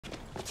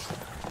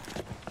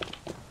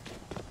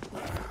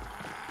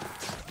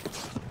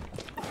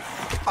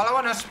Hola,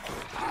 buenas.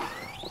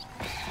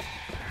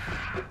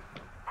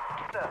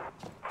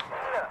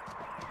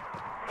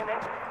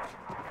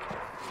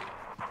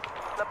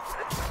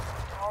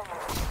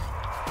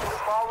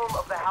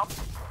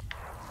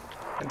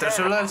 Entre el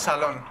suelo del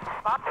salón.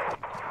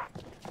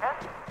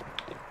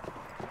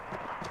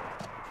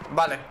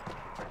 Vale.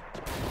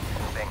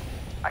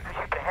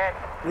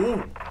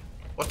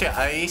 Hostia,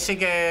 ahí sí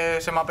que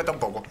se me apeta un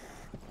poco.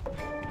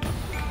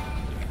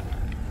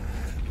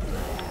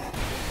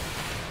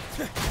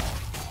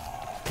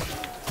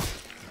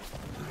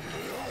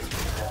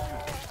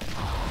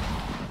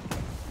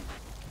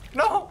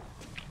 ¡No!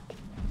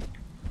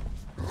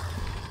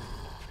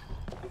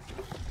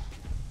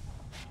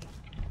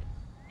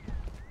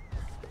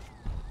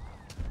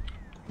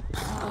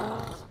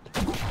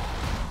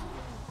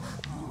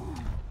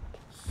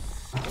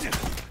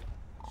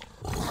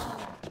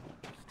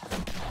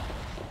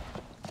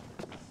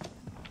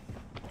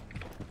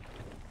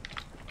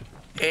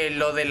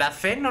 Lo de la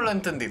C no lo he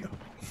entendido.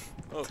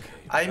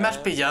 Ahí me has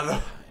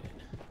pillado.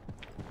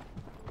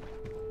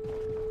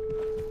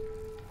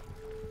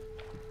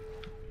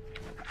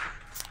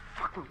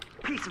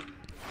 Piece of...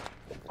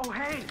 Oh,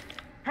 hey!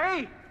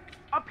 Hey!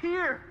 Up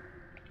here!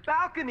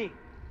 Balcony!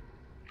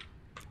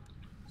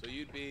 So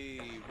you'd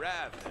be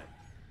Rav then?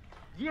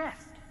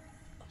 Yes!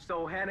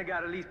 So Hannah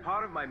got at least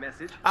part of my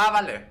message. Ah,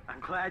 vale.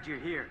 I'm glad you're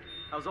here.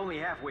 I was only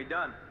halfway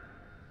done.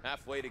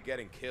 Halfway to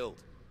getting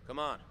killed. Come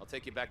on, I'll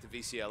take you back to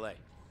VCLA.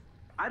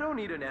 I don't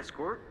need an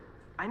escort.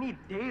 I need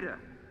data.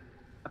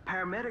 A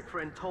paramedic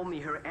friend told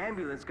me her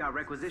ambulance got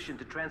requisitioned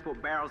to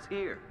transport barrels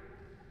here.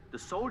 The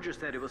soldier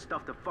said it was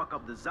stuff to fuck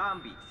up the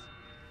zombies.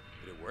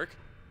 Did it work?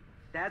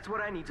 That's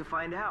what I need to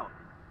find out.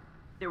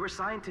 There were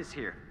scientists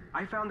here.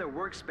 I found their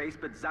workspace,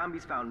 but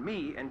zombies found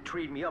me and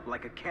treated me up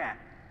like a cat.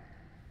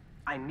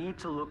 I need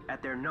to look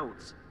at their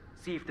notes,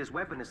 see if this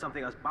weapon is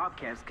something us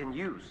bobcats can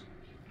use.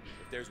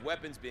 If there's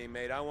weapons being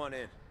made, I want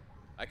in.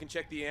 I can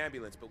check the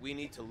ambulance, but we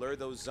need to lure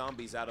those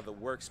zombies out of the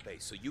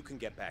workspace so you can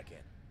get back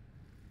in.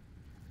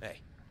 Hey,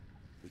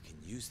 we can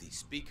use these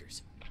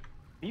speakers.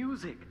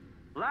 Music!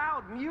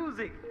 Loud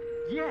music!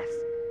 Yes!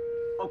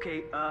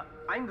 Okay,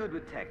 I'm good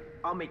with tech.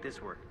 I'll make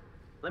this work.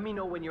 Let me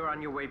know when you're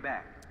on your way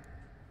back.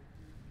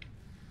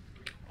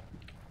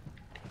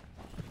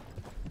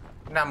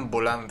 Una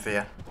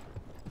ambulancia.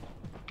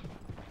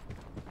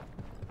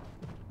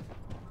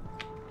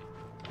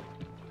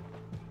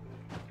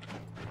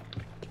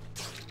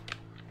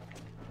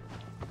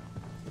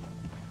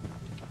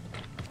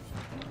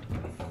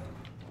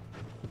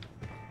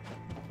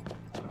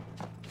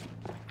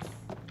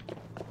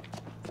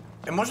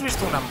 Hemos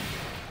visto una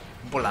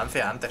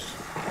ambulancia antes.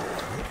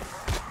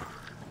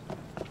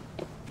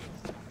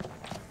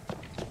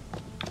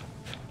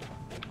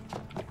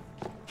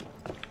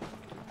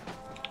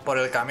 Por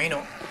el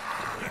camino.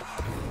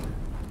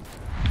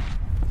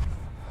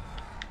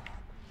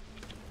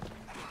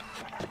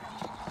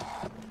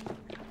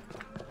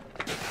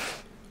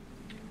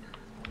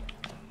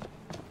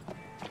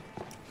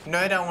 No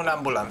era una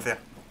ambulancia.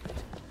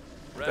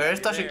 Pero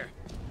esto sí.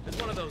 There's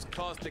one of those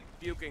caustic,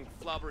 puking,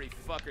 flubbery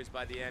fuckers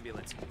by the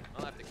ambulance.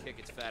 I'll have to kick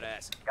its fat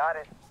ass. Got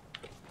it.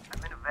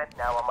 I'm in a vent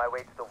now on my way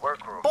to the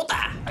workroom.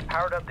 ¡Puta! I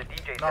powered up the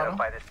DJ setup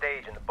by the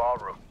stage in the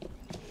ballroom.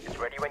 It's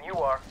ready when you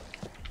are.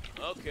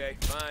 Okay,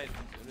 fine.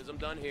 As soon as I'm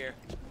done here.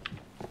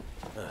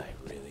 I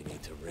really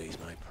need to raise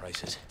my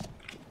prices.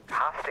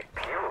 Caustic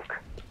puke.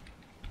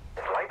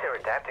 It's like they're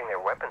adapting their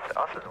weapons to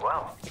us as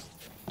well.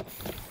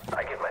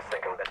 I give my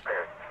second best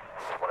player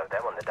one of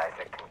them on the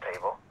dissecting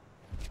table.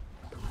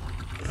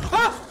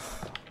 ¡Ah!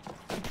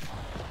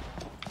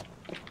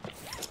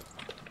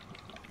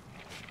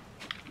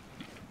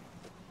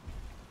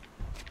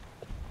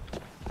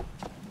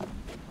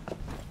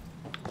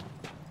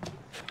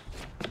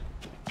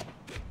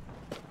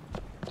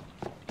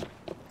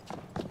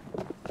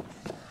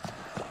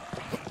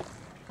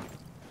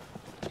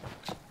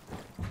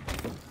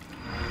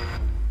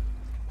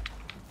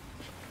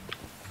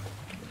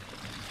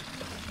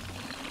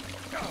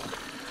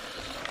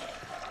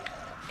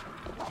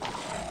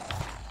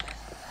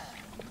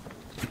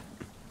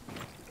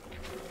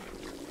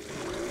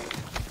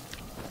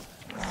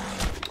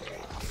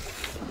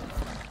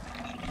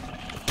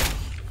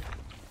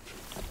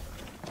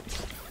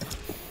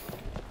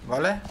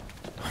 ¿Vale?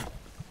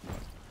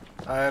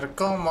 A ver,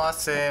 ¿cómo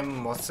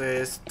hacemos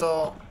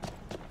esto?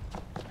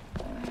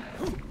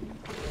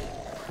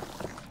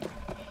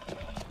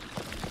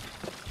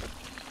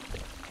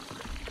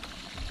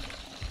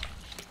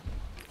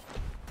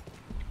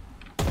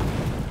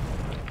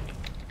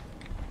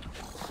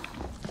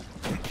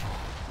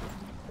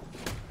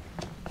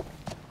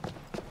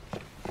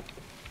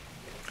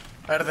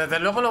 A ver, desde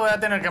luego lo voy a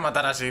tener que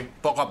matar así,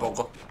 poco a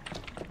poco.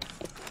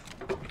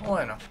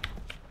 Bueno.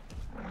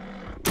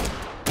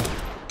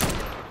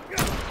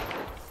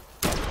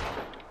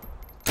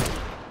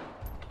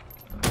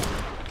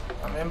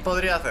 También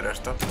podría hacer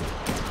esto.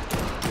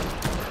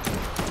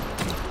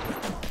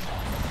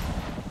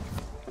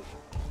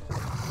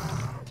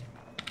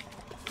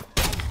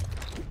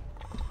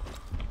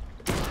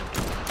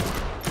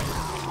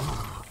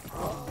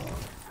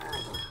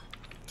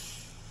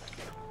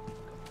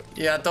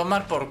 Y a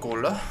tomar por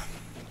culo.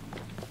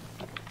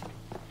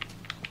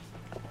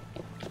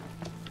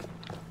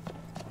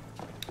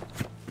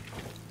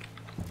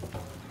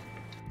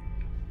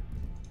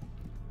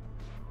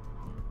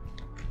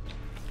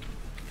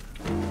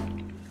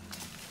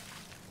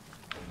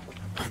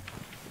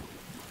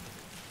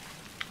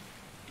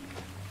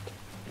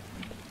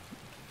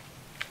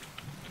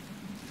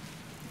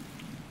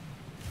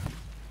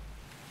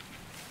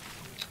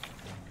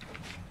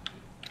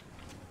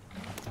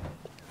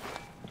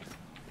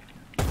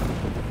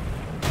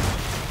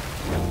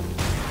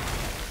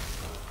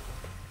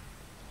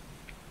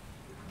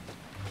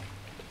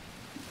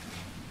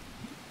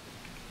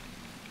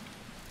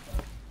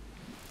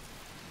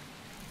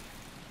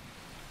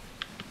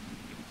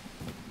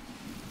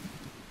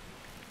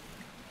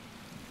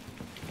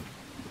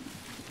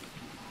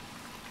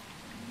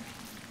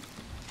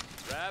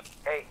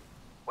 Hey,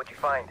 what'd you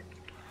find?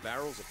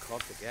 Barrels of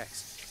caustic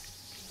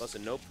X. Plus a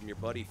note from your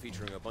buddy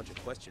featuring a bunch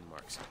of question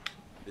marks.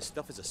 This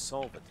stuff is a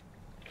solvent.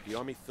 The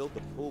army filled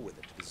the pool with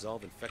it to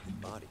dissolve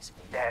infected bodies.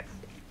 That's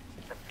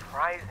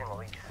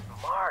surprisingly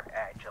smart,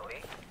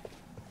 actually.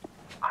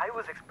 I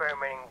was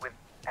experimenting with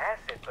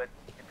acid, but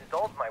it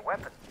dissolved my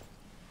weapons.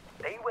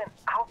 They went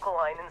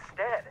alkaline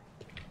instead.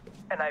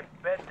 And I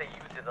bet they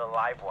used it a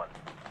live one.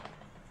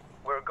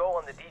 We're a go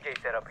on the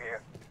DJ setup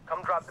here.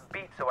 Come drop the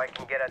beat so I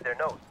can get at their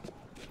notes.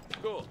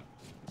 Cool.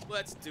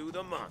 Let's do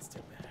the monster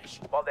mash.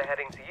 While they're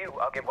heading to you,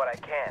 I'll get what I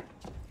can.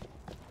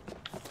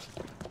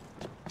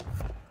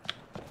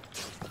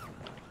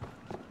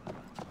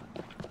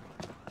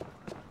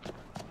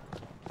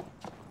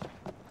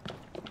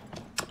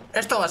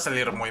 Esto va a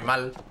salir muy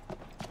mal.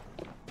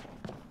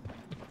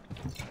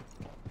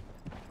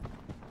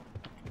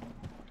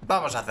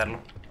 Vamos a hacerlo.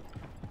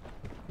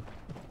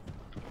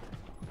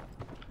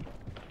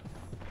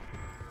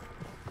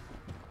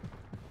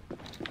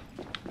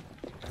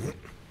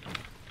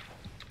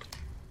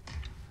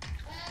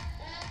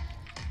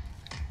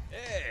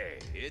 Hey,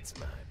 it's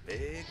my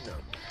big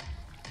number.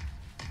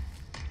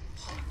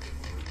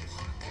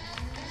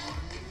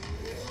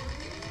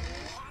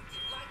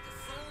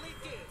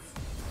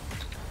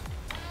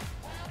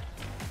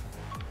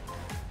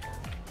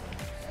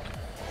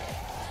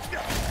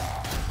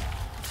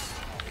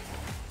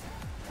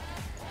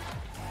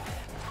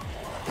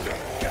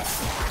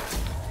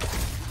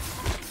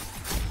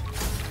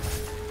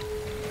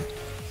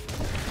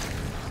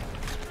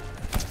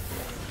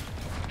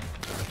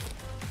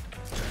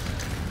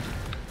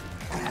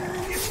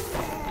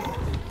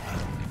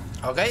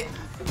 Ok.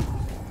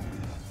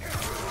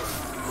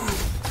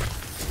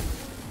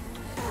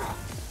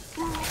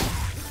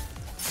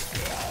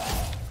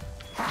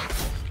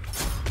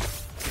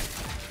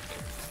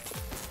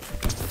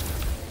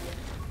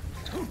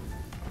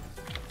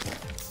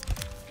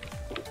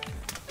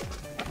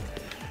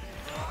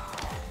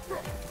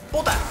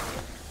 ¡Puta!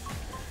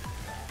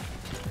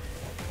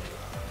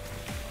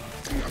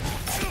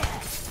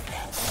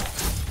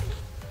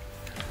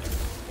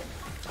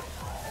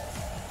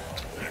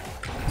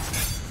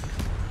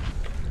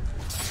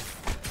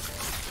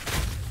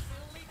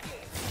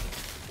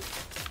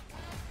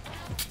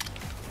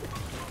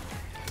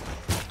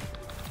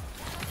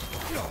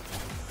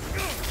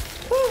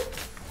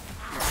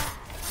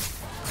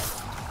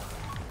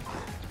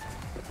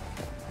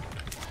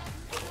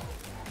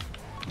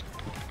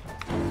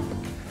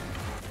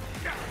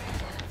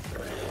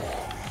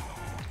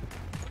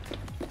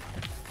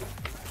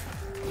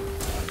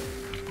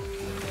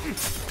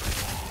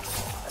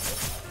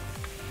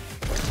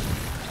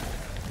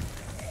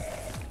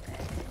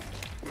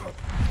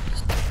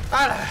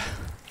 ¡Hala!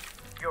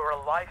 You're a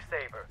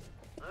lifesaver.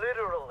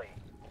 Literally.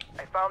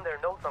 I found their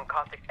notes on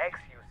caustic X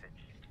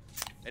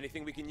usage.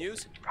 Anything we can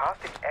use?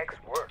 Caustic X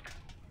works,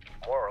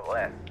 more or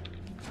less.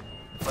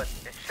 But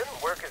it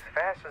shouldn't work as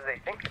fast as they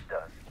think it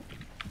does.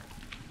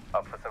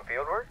 Up for some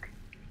field work?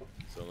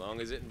 So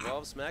long as it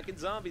involves smacking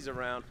zombies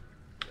around.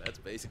 That's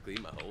basically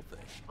my whole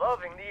thing.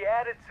 Loving the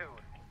attitude.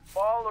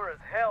 Baller as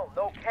hell,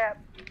 no cap.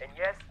 And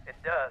yes, it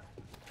does.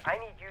 I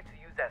need you to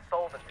use that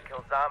solvent to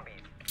kill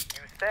zombies.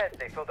 You said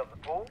they filled up the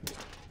pool,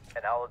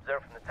 and I'll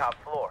observe from the top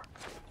floor.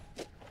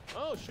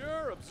 Oh,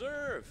 sure,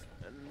 observe.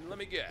 And let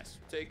me guess,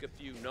 take a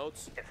few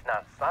notes. It's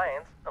not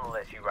science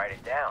unless you write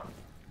it down.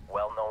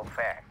 Well-known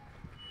fact.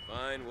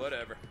 Fine,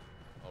 whatever.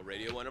 I'll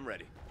radio when I'm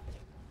ready.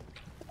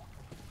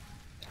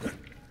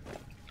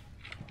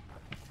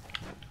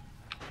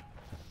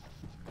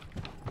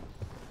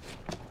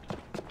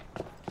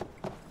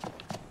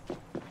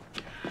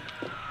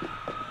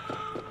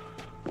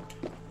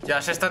 Ya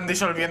se están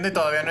disolviendo y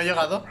todavía no he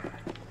llegado.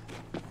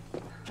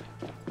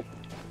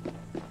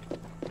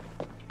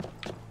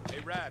 Hey,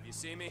 Rav, you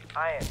see me?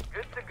 I am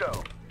good to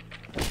go.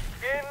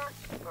 In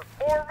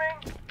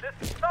performing this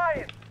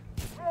science.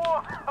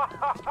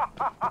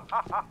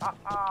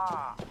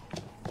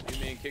 You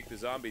mean kick the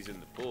zombies in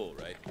the pool,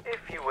 right?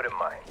 If you wouldn't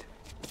mind.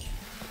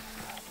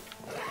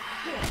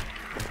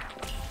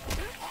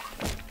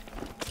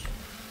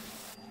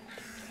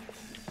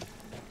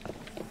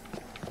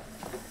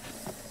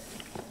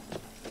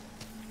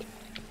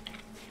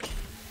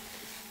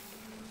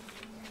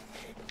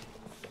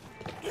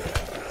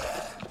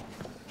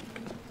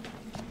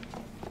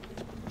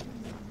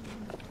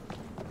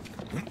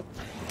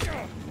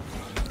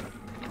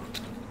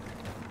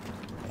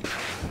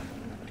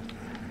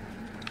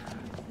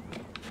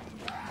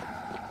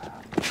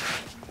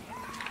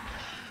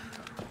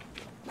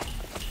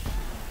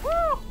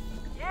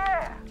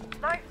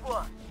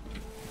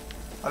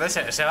 A ver,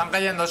 se van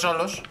cayendo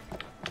solos.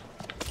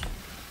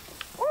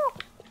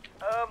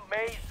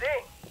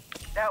 Amazing!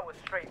 That was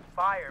straight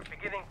fire,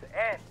 beginning to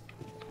end.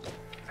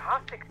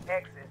 Caustic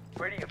X is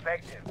pretty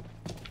effective.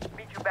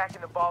 Meet you back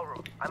in the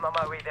ballroom. I'm on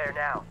my way there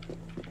now.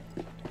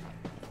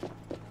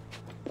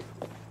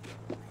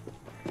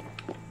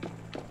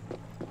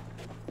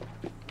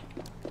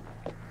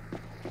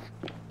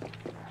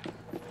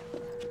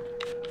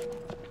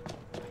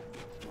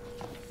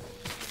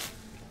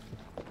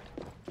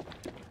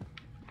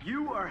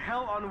 You are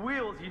hell on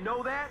wheels, you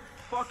know that?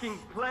 Fucking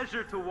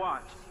pleasure to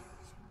watch.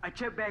 I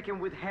checked back in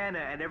with Hannah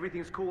and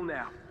everything's cool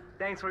now.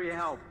 Thanks for your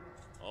help.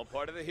 All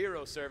part of the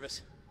hero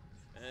service.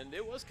 And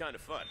it was kind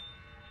of fun.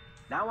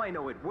 Now I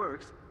know it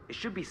works. It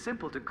should be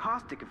simple to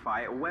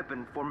causticify a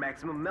weapon for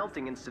maximum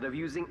melting instead of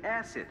using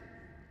acid.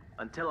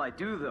 Until I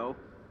do, though,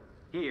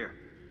 here.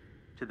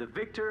 To the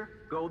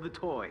victor go the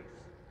toys.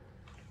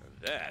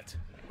 That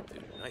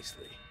did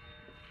nicely.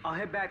 I'll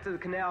head back to the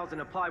canals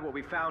and apply what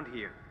we found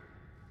here.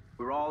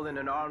 We're all in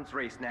an arms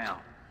race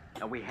now,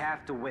 and we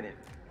have to win it.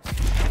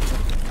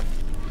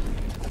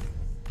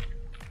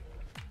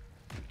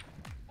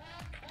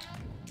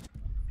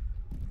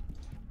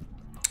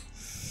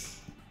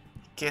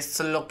 ¿Qué es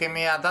lo que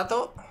me ha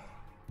dado?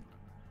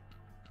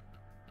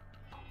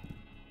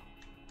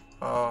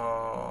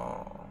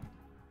 Oh.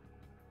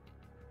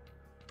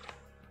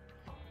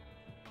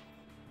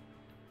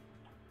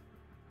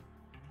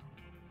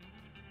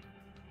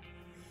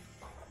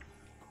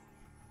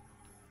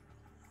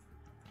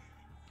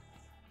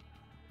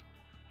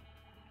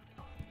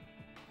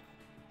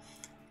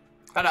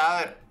 Ahora, a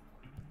ver.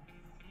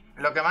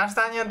 Lo que más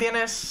daño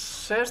tiene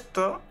es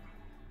esto.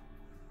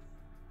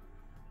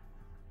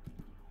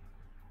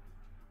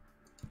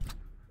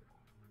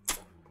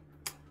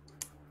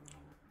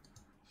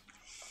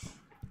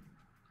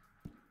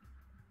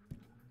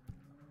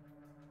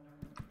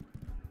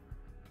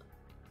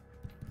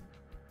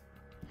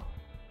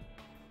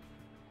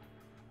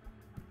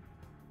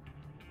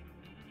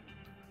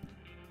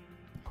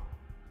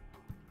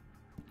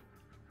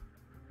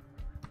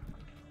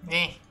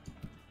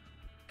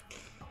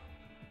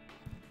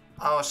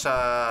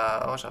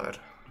 Vamos a ver.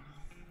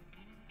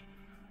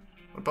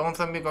 Golpea un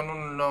zombie con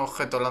un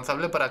objeto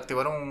lanzable para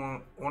activar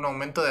un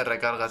aumento de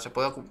recarga. Se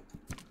puede...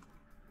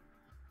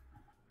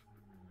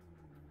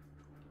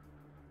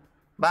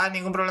 Va,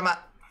 ningún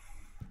problema.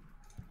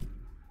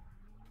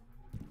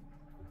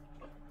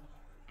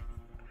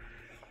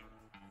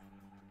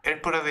 Es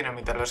pura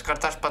dinamita. Las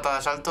cartas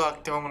patadas alto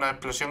activan una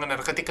explosión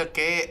energética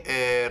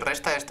que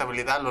resta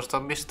estabilidad a los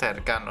zombies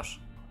cercanos.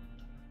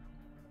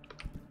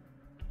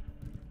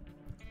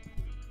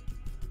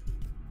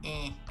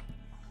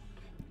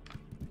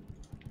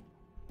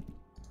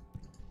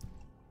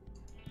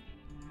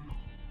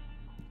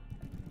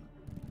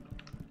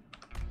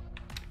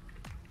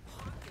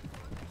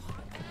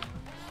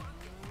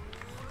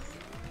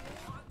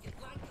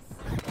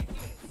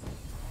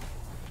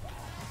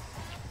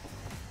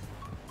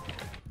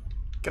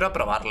 Quiero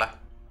probarla.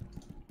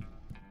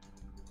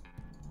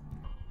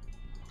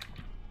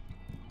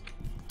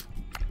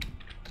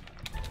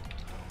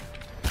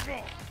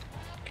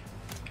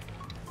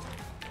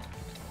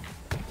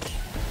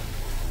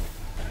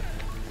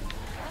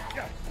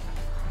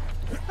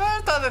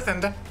 Está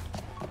decente.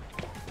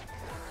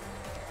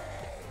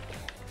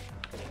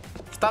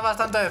 Está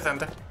bastante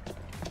decente.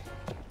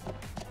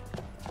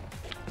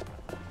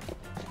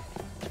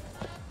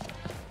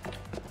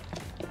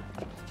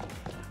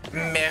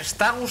 Me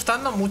está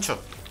gustando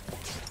mucho.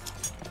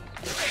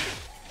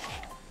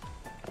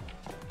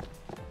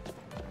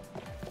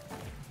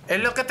 ¿Es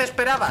lo que te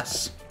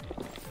esperabas?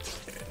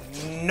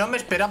 No me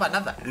esperaba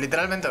nada,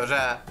 literalmente, o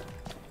sea...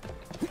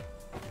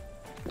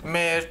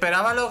 Me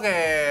esperaba lo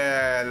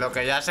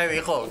que ya se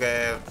dijo,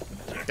 que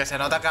se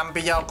nota que han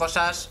pillado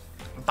cosas,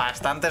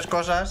 bastantes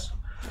cosas,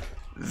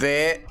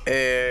 de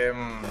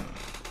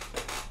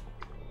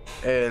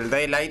el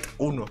Daylight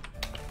 1.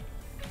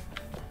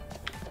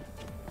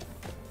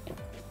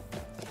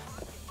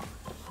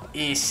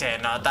 Y se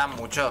nota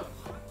mucho.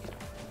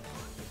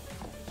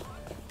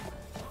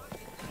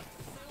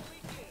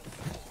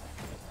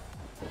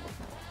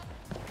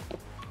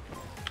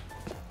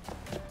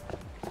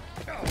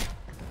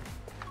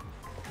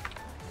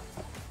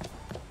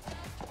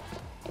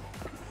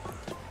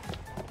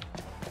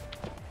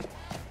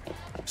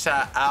 O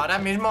sea, ahora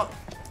mismo...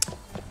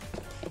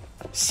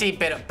 Sí,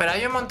 pero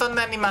hay un montón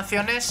de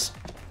animaciones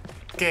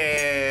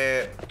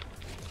que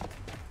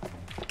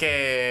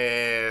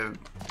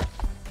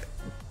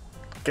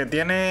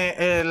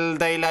tiene el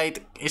Daylight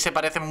y se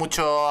parecen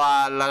mucho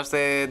a las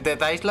de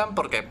Dead Island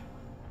porque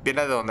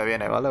viene de donde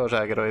viene, ¿vale? O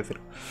sea, quiero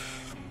decir...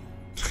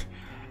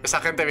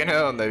 Esa gente viene de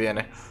donde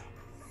viene.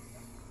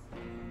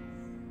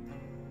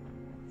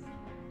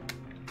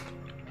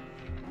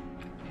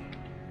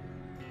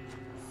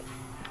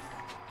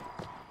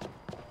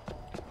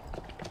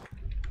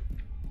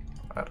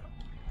 A ver.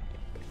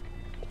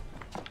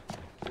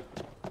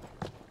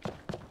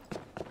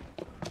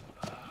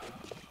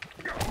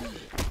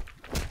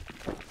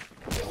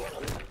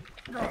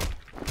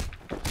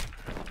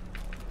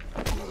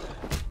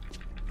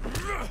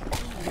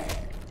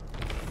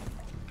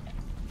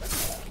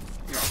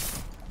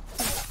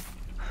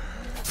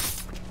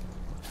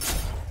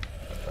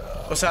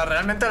 O sea,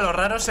 realmente lo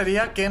raro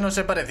sería que no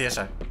se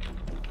pareciese.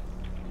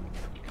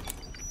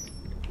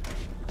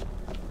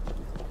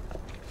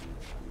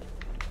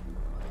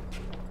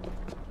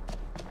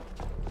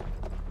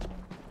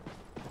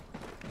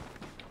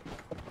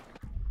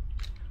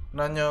 Un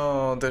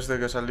año desde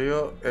que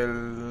salió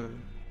el...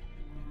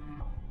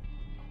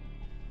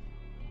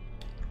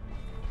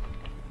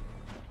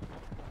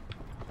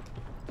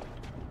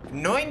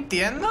 No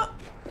entiendo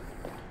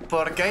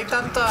por qué hay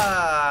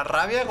tanta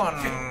rabia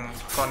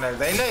con el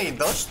Daylight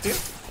 2, tío.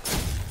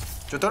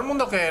 Yo todo el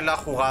mundo que lo ha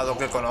jugado,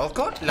 que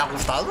conozco, ¿le ha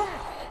gustado?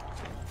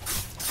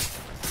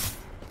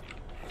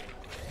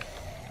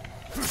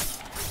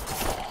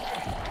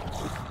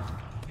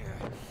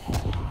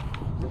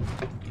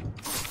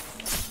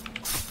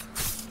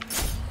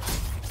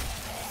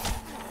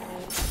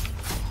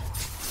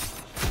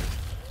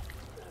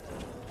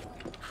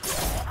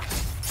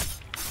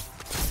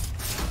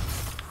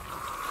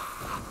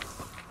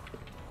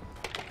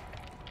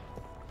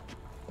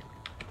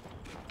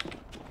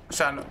 O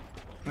sea,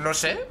 no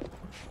sé.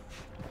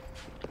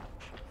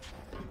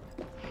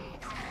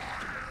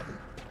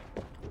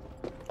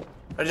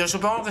 Yo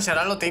supongo que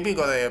será lo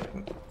típico de...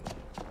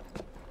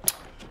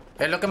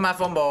 Es lo que más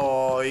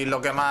bombo y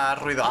lo que más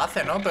ruido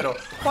hace, ¿no? Pero...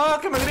 ¡Ah,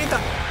 que me grita!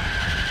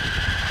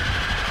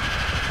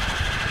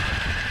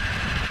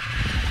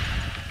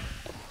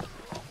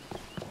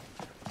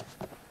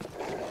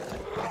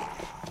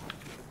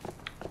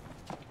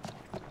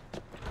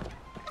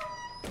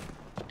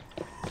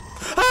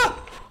 ¡Ah!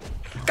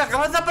 ¡Que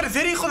acabas de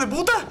aparecer, hijo de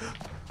puta!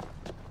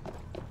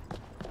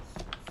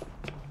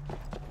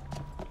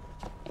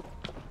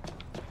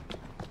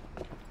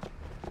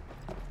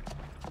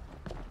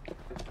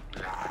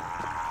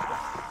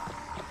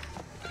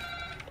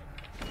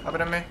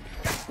 Ábreme.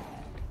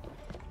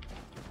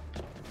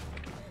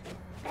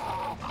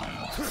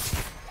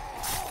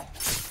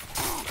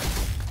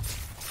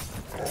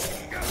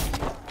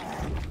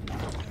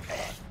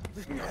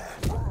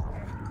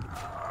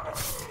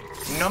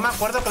 No me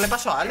acuerdo qué le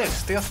pasó a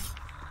Alex, tío.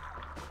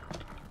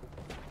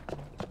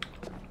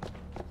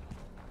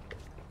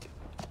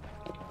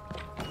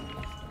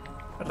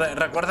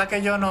 Recuerda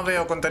que yo no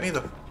veo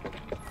contenido.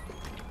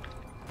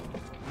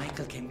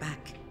 Michael came back.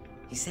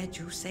 He said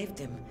you saved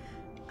him.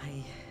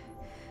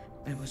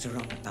 I was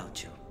wrong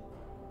about you.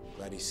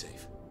 Glad he's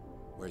safe.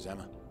 Where's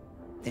Emma?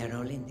 They're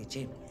all in the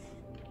gym.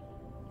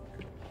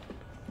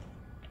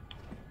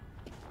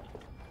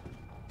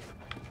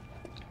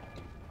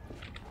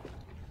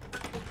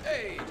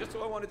 Hey, just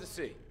who I wanted to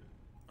see.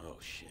 Oh,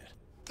 shit.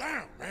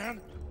 Damn,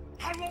 man!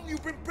 How long you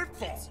been bit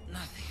for?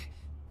 Nothing.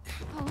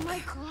 Oh my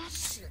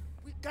gosh. Shit,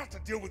 we got to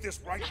deal with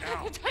this right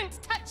now.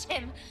 Don't touch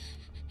him.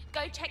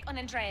 Go check on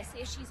Andrea,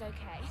 see if she's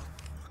okay.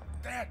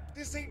 Dad,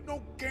 this ain't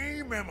no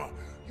game, Emma.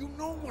 You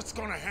know what's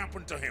gonna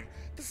happen to him.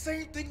 The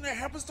same thing that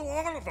happens to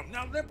all of them.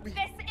 Now let me...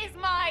 This is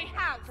my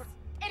house.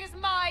 It is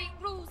my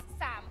rules,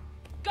 Sam.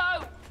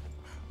 Go.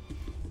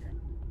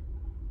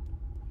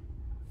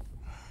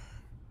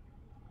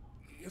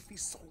 If he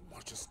so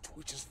much as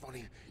twitches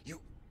funny, you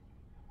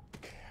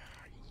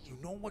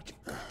know what you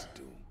got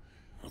to do.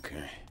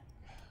 Okay.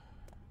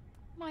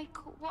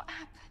 Michael, what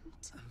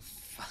happened? I'm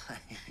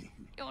fine.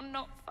 You're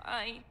not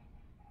fine.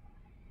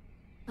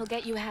 I'll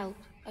get you help,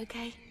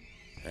 okay?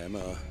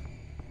 Emma,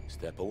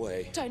 step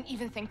away. Don't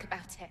even think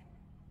about it.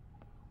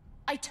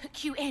 I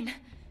took you in.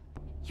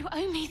 You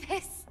owe me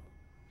this.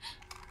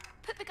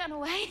 Put the gun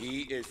away.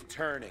 He is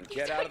turning. You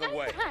Get out of don't the know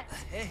way. that.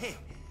 Hey.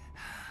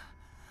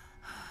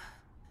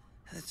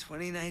 The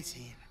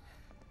 2019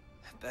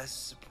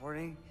 Best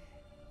Supporting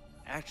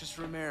Actress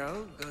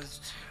Romero goes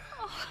to...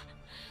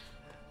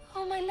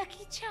 Oh, my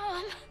lucky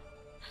charm.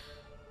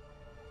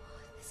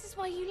 This is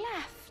why you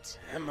left.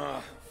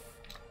 Emma.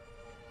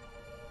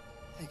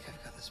 I think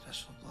I've got the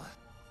special blood.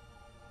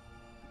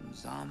 I'm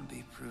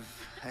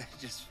zombie-proof. I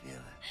just feel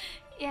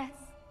it. Yes.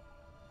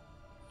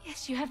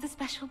 Yes, you have the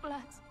special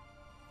blood.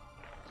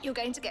 You're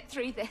going to get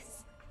through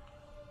this.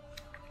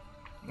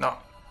 No.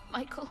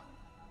 Michael.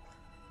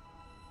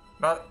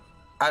 No.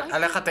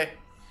 Aléjate.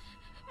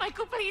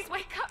 Michael, please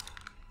wake up.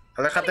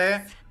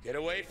 Aléjate. Get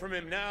away from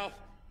him now.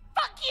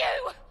 Fuck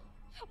you!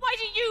 Why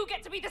do you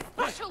get to be the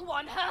special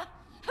one, huh?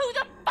 Who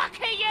the fuck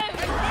are you?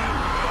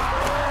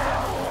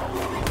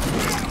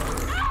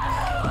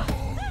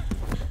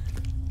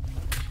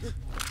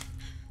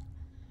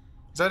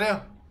 ¿En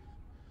serio?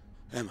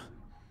 Emma.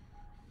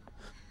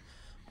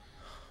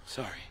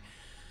 Sorry.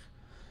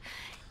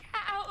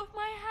 Get out of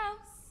my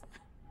house.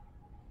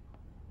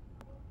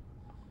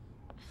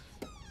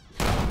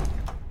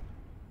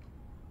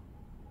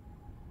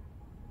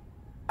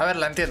 A ver,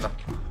 la entiendo.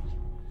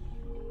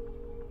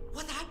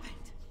 What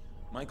happened?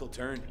 Michael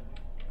turned.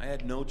 I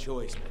had no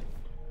choice, but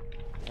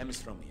Emma's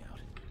thrown me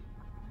out.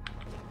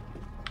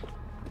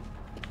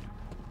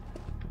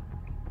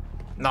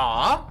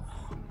 No.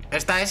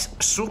 Esta es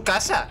su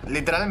casa,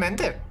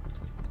 literalmente.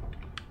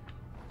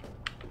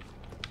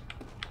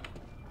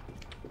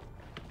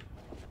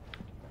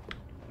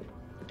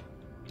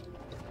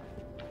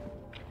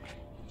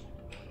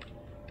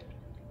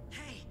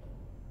 Hey,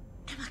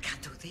 Emma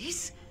can't do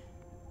this.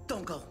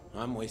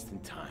 I'm wasting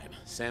time.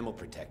 Sam will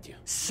protect you.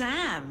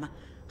 Sam?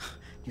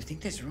 You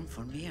think there's room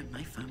for me and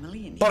my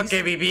family in Porque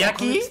his vivía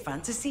aquí. apocalypse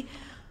fantasy?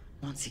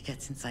 Once he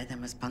gets inside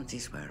them as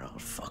panties, we're all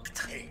fucked.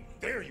 Hey,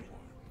 there you are.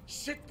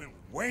 Shit been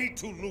way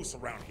too loose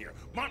around here.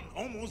 Martin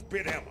almost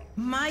bit Emma.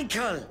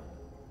 Michael!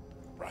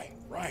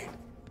 Right.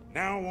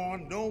 Now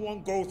on, no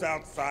one goes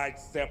outside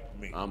except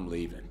me. I'm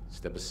leaving.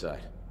 Step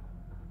aside.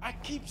 I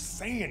keep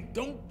saying,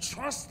 don't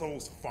trust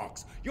those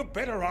fucks. You're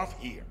better off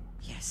here.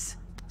 Yes,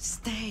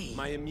 stay.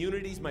 My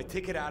immunity's my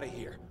ticket out of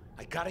here.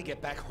 I gotta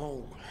get back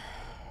home.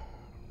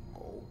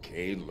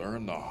 Okay,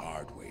 learn the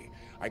hard way.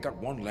 I got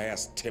one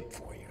last tip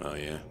for you. Oh,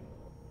 yeah?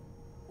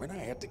 When I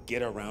had to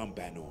get around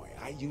Banoi,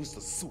 I used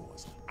the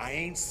sewers. I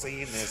ain't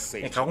saying they're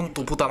safe. Me cago en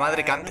tu puta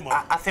madre que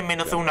hace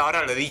menos de una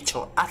hora lo he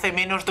dicho. Hace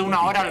menos de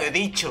una hora lo he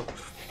dicho.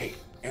 Hey,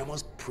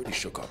 Emma's pretty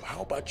shook up.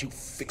 How about you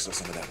fix her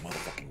some of that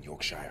motherfucking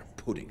Yorkshire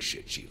pudding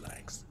shit she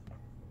likes?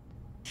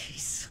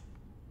 This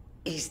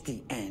is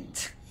the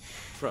end.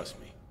 Trust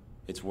me,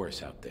 it's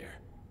worse out there.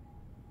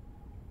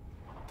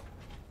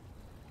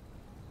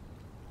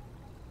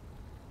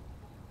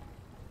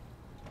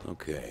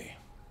 Okay,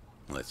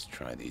 let's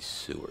try these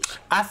sewers.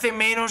 Hace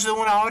menos de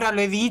una hora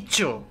lo he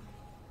dicho.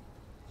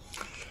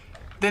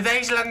 Dead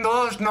Island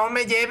 2, no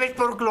me lleves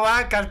por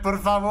cloacas, por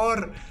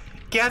favor.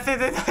 ¿Qué hace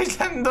Dead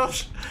Island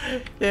 2?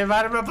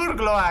 Llevarme por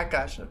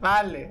cloacas,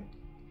 vale.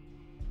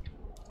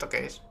 ¿Esto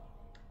qué es?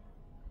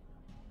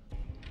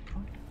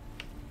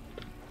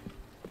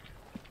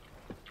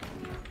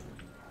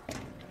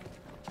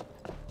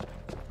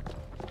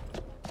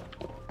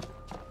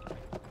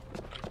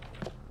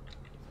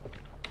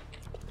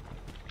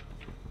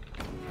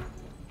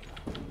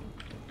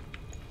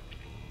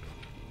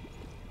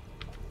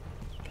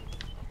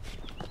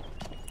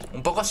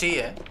 Un poco sí,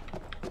 ¿eh?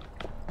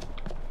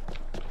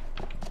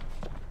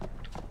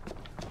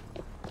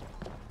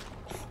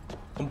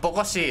 Un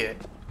poco sí, ¿eh?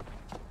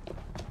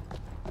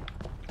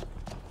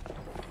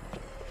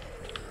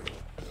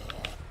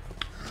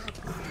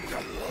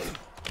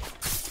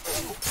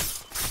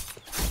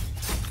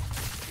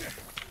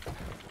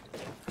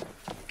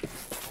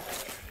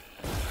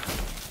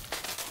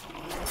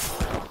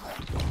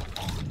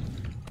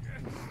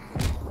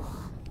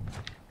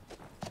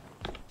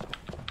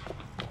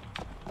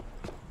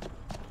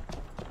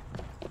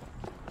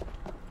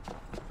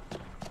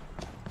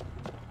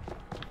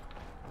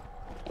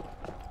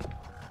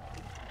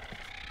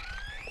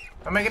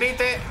 No me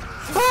grite.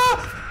 ¡Ah!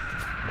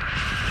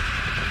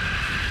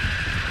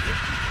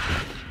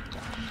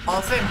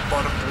 Hacen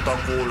por puto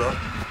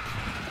culo.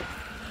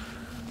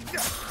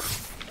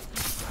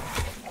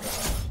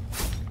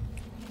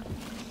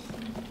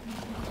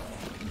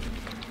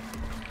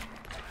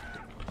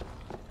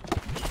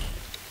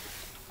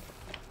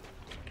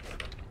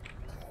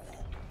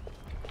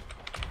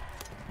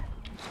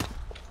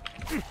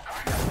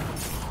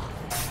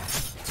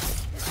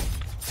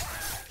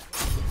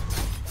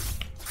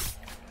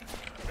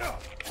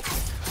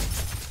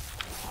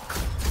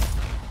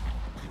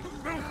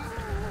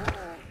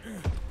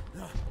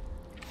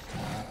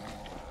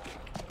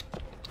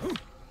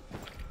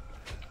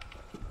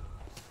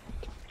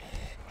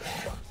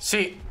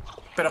 Sí,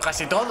 pero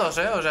casi todos,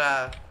 ¿eh? O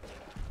sea...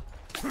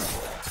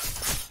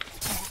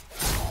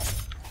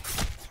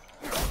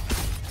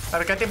 A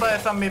ver, ¿qué tipo de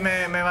zombie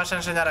me vas a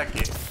enseñar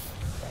aquí?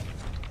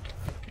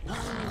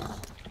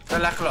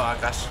 Son las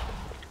cloacas.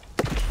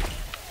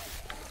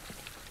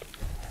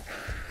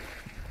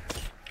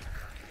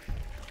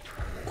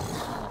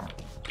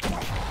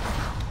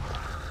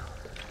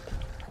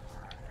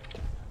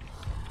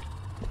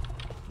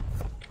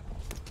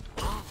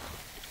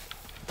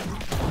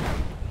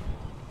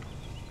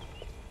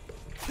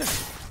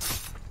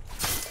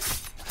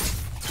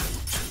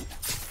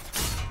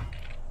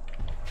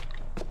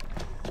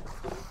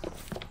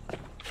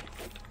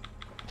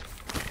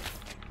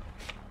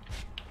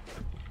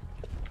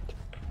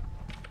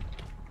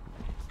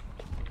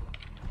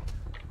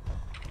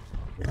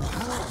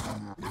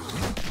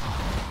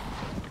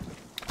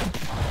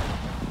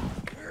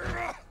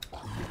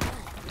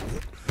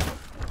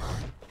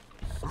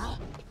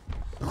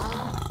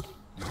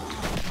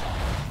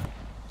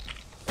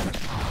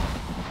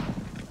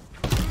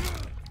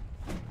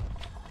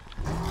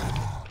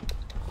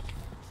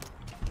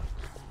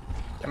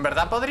 En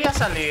verdad podría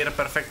salir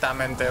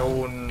perfectamente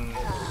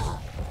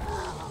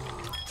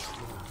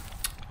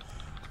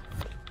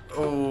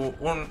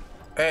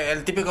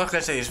el típico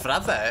que se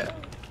disfraza, ¿eh?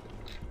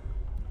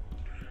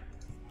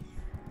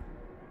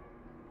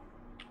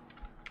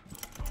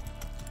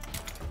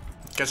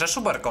 Que eso es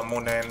súper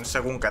común en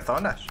según qué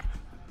zonas.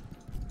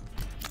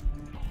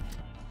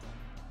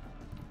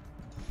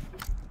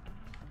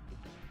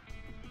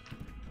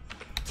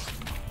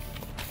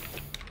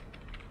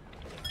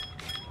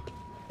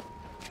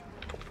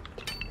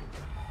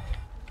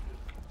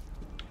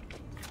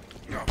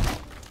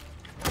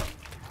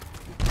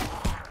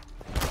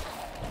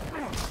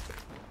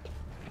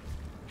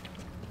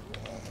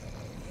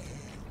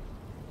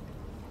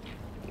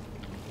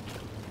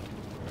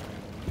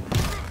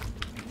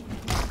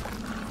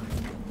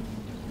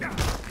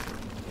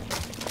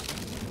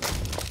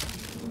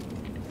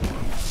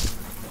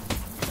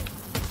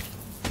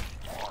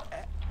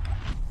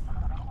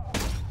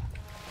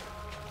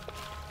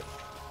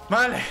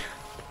 Vale.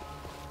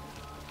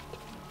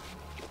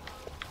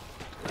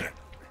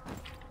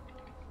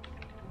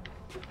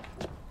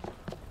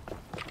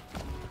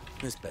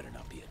 This better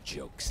not be a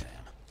joke, Sam.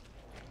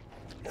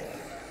 At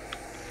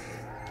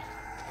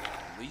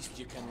least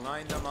you can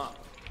line them up.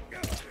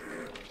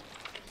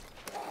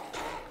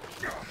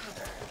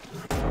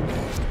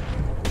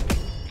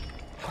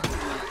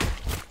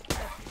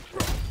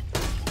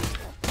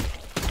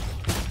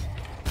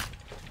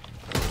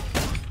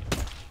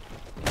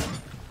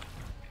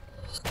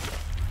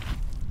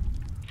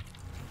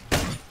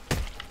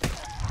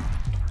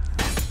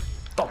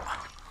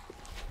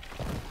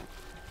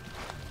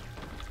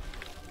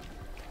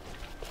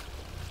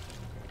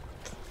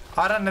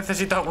 Ahora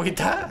necesito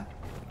agüita.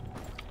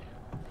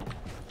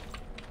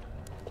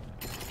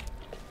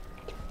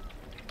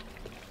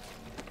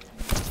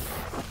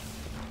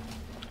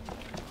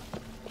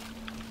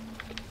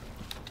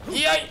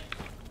 ¡Y ay!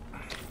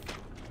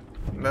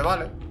 Me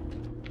vale.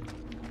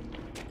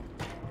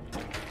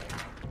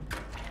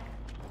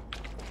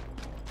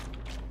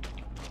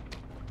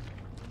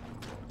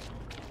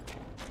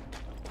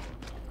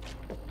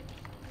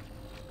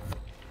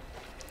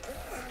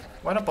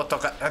 Bueno, pues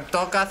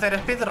toca hacer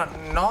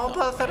speedrun. No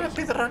puedo hacer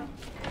speedrun.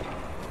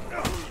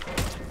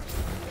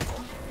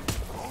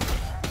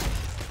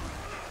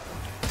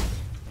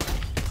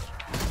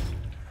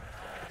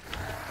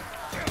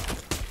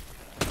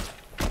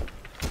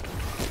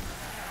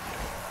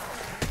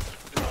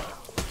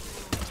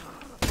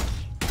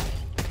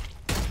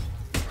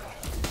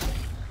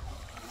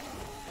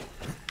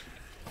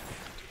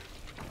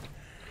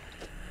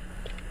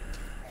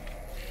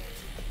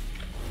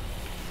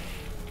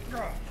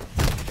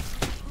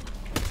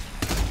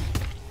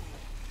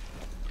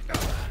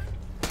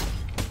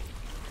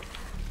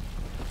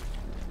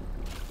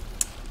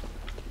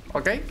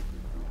 ¿Ok?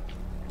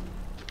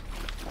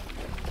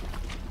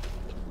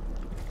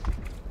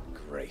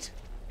 Great.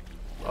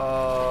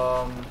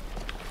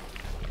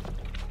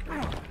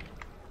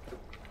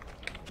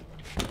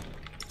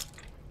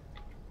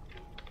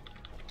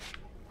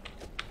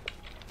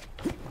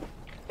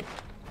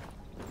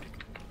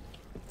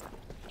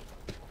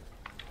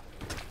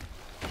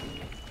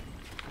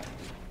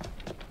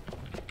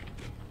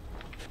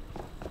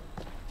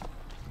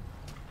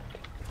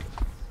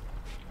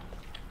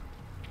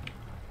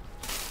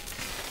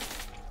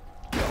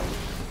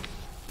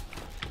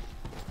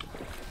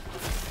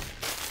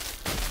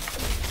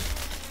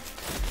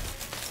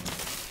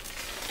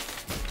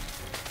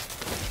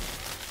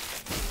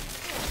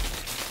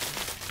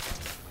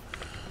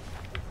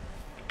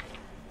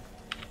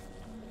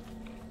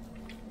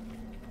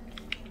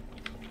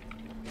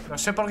 No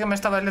sé por qué me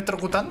estaba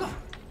electrocutando.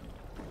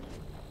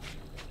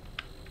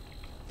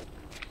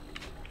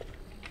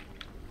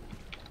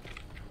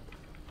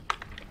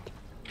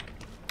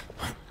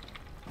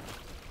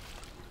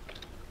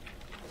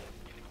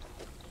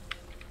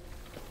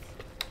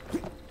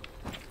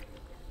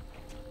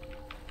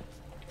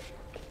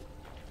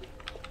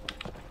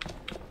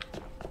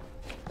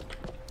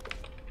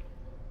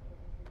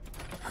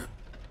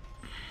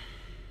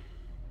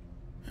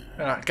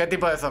 Venga, ¿qué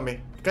tipo de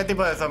zombie? ¿Qué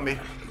tipo de zombie?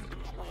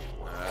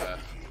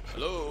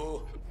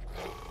 Hello.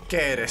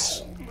 ¿Qué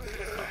eres?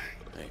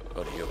 Hey,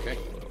 buddy, you okay?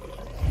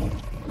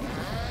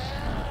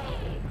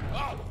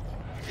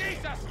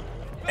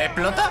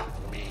 ¿Explota?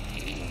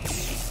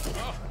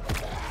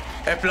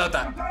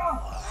 Explota.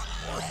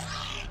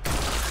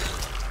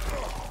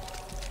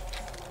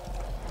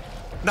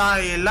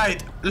 Die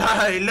light,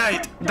 die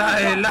light,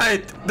 die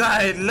light,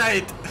 die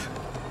light.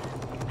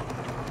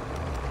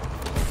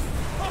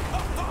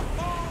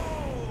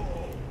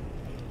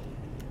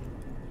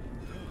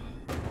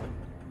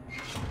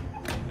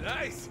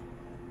 Nice.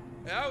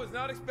 I was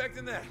not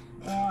expecting that.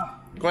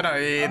 Bueno,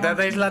 y Dead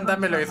Island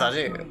también lo hizo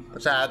así. O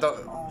sea,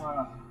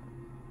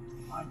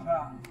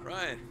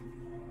 Ryan,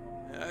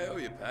 I owe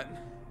you, Patton.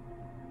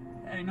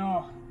 Hey,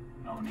 no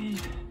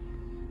need.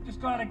 Just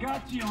glad I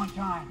got to you on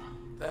time.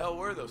 The hell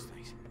were those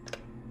things?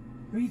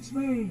 Beats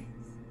me.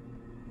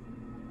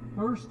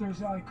 First,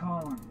 there's I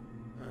call 'em.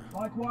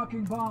 Like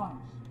walking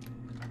bombs.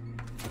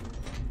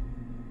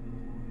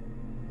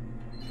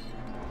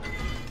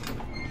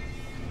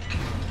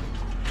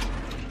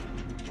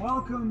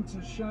 Welcome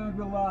to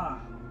Shangri-La.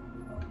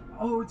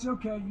 Oh, it's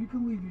okay. You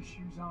can leave your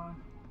shoes on.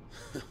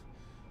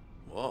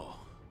 Whoa.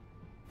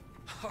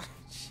 Oh,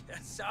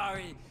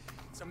 sorry.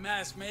 It's a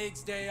masked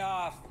maid's day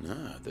off.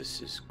 Nah, this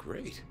is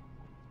great.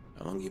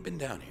 How long you been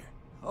down here?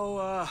 Oh,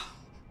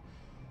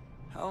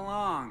 how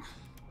long?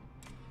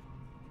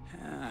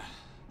 Yeah.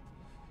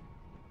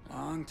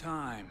 Long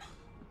time.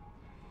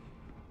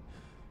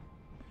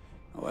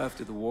 Oh,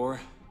 after the war,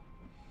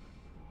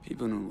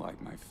 people didn't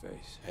like my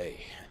face.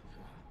 Hey,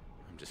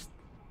 I'm just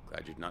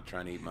glad you're not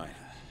trying to eat mine.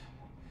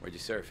 Where'd you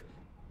serve?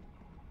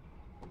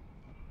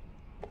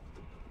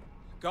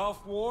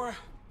 Gulf War?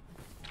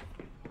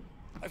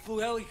 I flew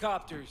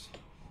helicopters.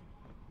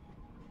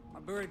 My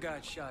bird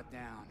got shot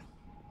down.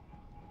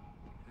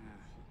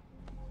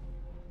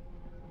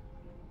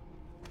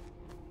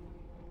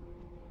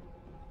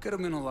 Could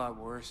have been a lot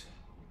worse.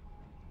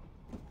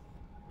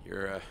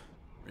 You're,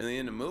 really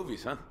into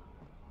movies, huh?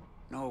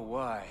 No,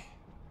 why?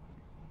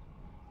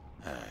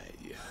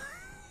 Yeah.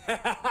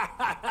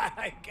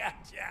 I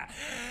gotcha.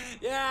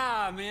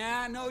 Yeah,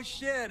 man, no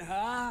shit,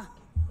 huh?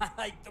 I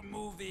like the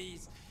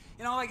movies.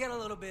 You know, I get a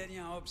little bit,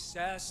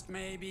 obsessed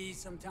maybe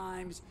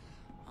sometimes.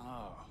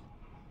 Oh.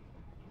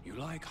 You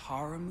like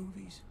horror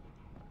movies?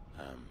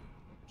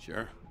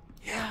 Sure.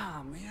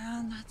 Yeah,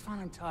 man, that's what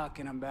I'm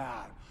talking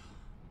about.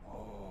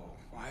 Oh,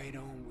 why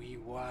don't we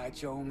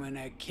watch Omen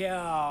to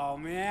Kill,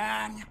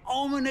 man?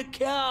 Omen to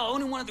Kill,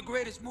 only one of the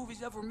greatest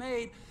movies ever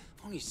made.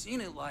 I've only seen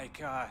it like,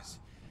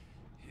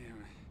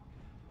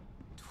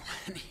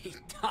 20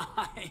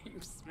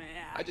 times,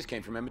 man. I just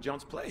came from Emma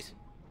Jones' place.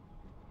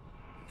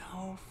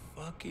 No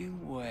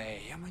fucking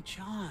way. Emma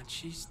John,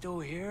 she's still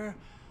here?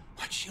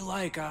 What's she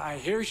like? I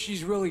hear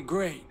she's really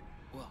great.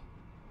 Well,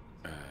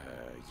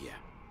 yeah.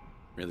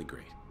 Really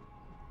great.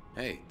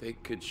 Hey, they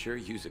could sure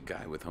use a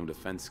guy with home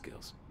defense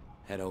skills.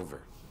 Head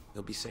over.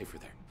 They'll be safer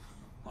there.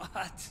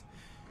 What?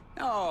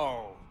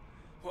 No.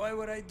 Why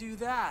would I do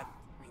that?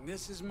 I mean,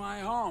 this is my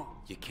home.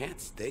 You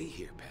can't stay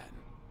here, Patton.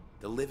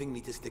 The living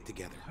need to stick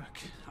together. Look,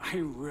 I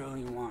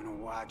really want to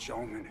watch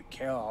Omen to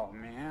Kill,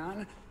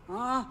 man.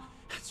 Huh?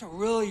 That's a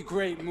really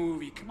great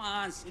movie. Come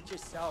on, sit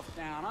yourself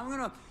down. I'm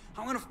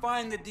gonna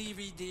find the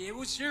DVD. It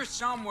was here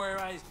somewhere.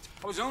 I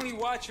was only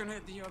watching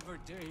it the other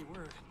day.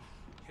 Where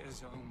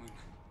is Omen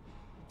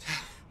to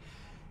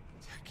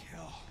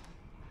Kill?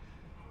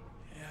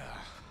 Yeah,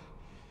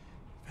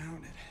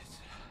 found it.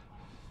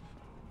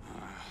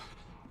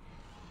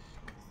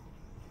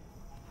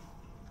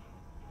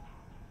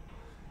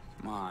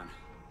 Come on.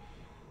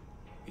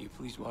 Will you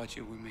please watch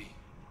it with me?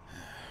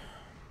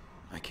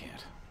 I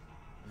can't.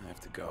 I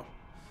have to go.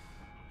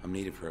 I'm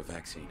needed for a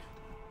vaccine.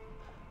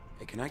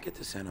 Hey, can I get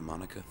to Santa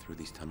Monica through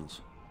these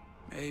tunnels?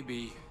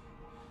 Maybe.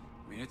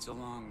 I mean, it's a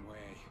long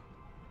way.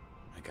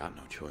 I got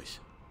no choice.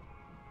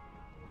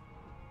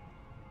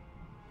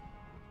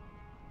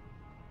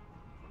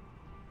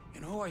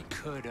 You know, I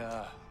could,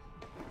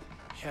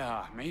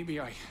 yeah, maybe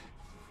I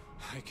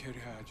could,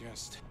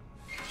 just...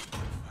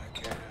 I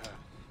could,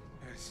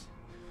 just...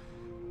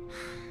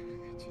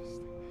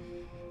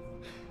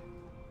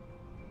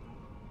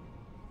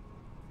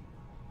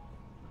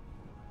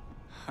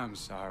 I'm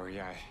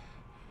sorry, I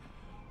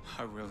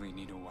really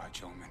need to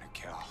watch Omen to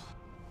Kill.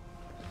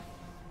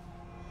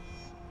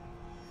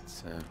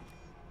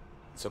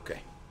 It's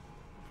okay.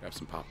 Grab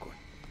some popcorn.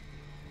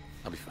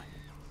 I'll be fine.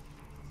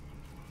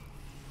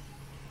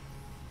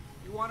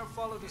 You want to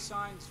follow the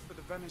signs for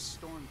the Venice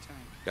storm tank?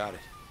 Got it.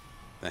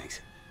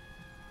 Thanks.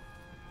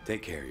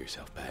 Take care of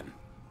yourself, Patton.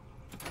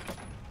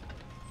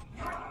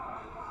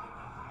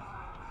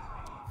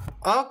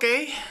 Ok.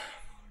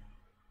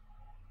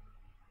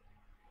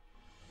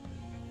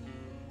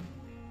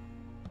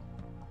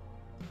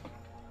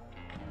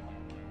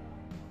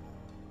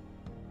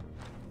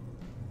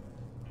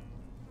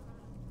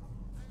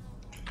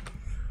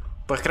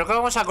 Pues creo que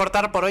vamos a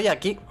cortar por hoy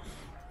aquí.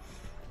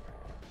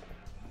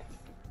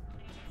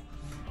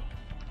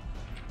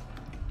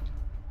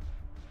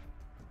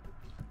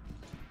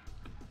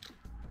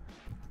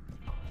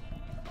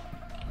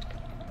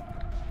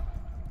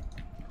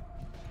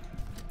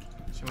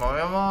 Si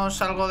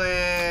movemos algo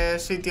de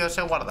sitio,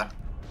 ¿se guarda?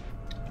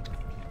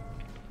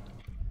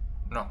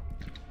 No.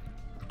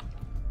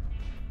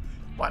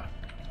 Bueno.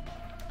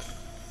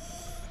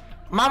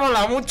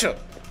 ¡Mámola mucho!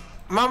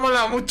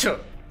 ¡Mámola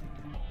mucho!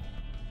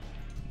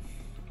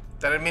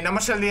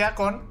 Terminamos el día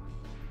con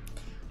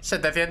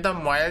 700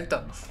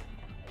 muertos.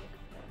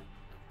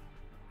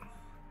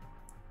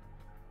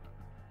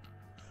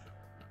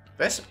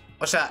 ¿Ves?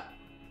 O sea,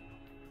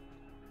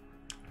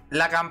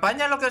 la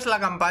campaña, lo que es la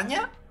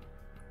campaña,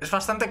 es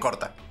bastante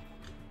corta.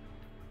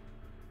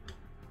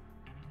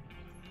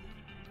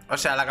 O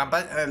sea,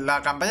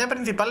 la campaña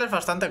principal es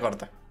bastante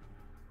corta.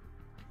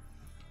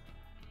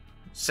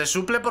 Se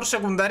suple por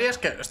secundarias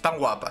que están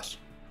guapas.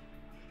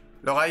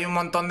 Luego hay un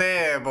montón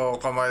de...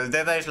 como el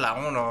Dead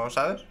Island 1,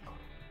 ¿sabes?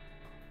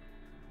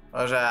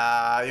 O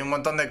sea, hay un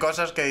montón de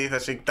cosas que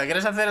dices, si te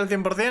quieres hacer el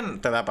 100%,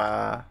 te da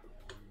para...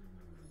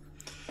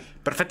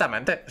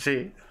 Perfectamente,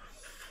 sí.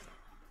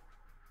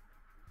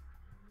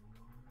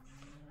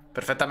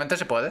 Perfectamente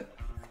se puede.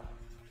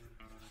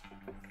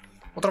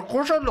 Otra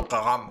cosa es lo que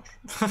hagamos.